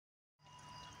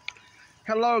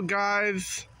Hello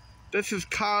guys, this is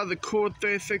Kyle the Cool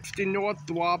 360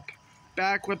 Northrop,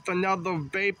 back with another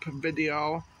vape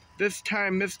video. This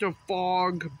time Mr.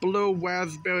 Fog Blue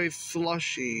Raspberry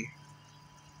Slushy.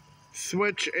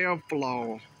 Switch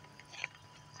airflow.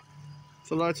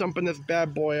 So let's open this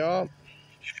bad boy up.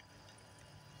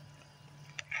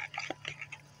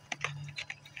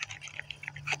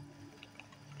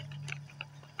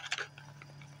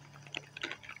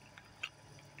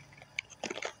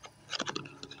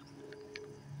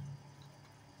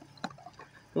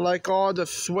 Like all the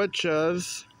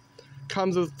switches,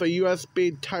 comes with the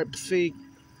USB Type-C.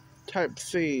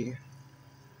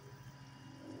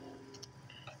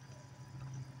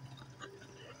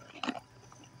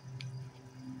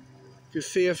 You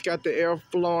see it's got the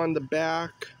airflow on the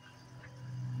back.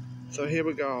 So here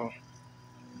we go.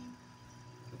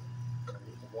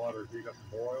 The water heat up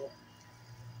and boil.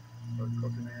 Start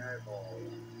cooking the eyeball.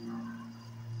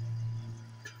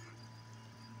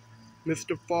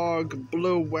 Mr. Fog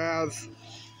Blue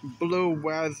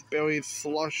Raspberry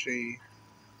Slushy.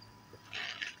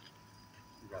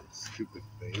 You got a stupid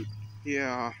vape.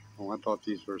 Yeah. Oh, I thought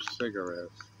these were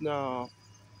cigarettes. No.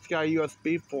 It's got a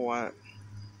USB for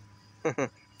it.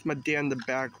 It's my dad in the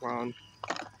background.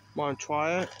 Wanna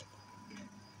try it?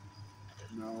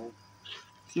 No.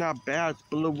 It's not bad. It's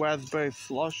Blue Raspberry I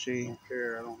Slushy. don't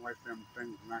care. I don't like them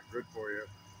things. Not good for you.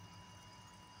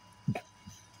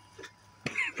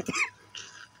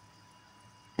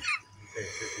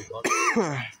 Okay,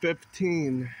 $50.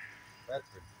 15. That's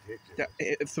ridiculous. Yeah,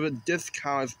 it's with a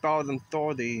discount. It's better than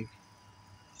 30.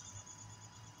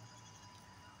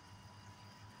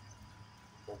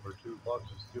 Over $2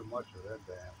 is too much for that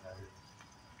damn thing.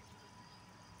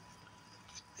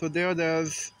 So there it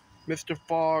is. Mr.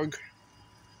 Fog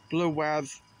Blue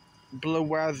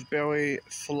Raspberry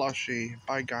Slushy.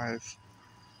 Bye guys.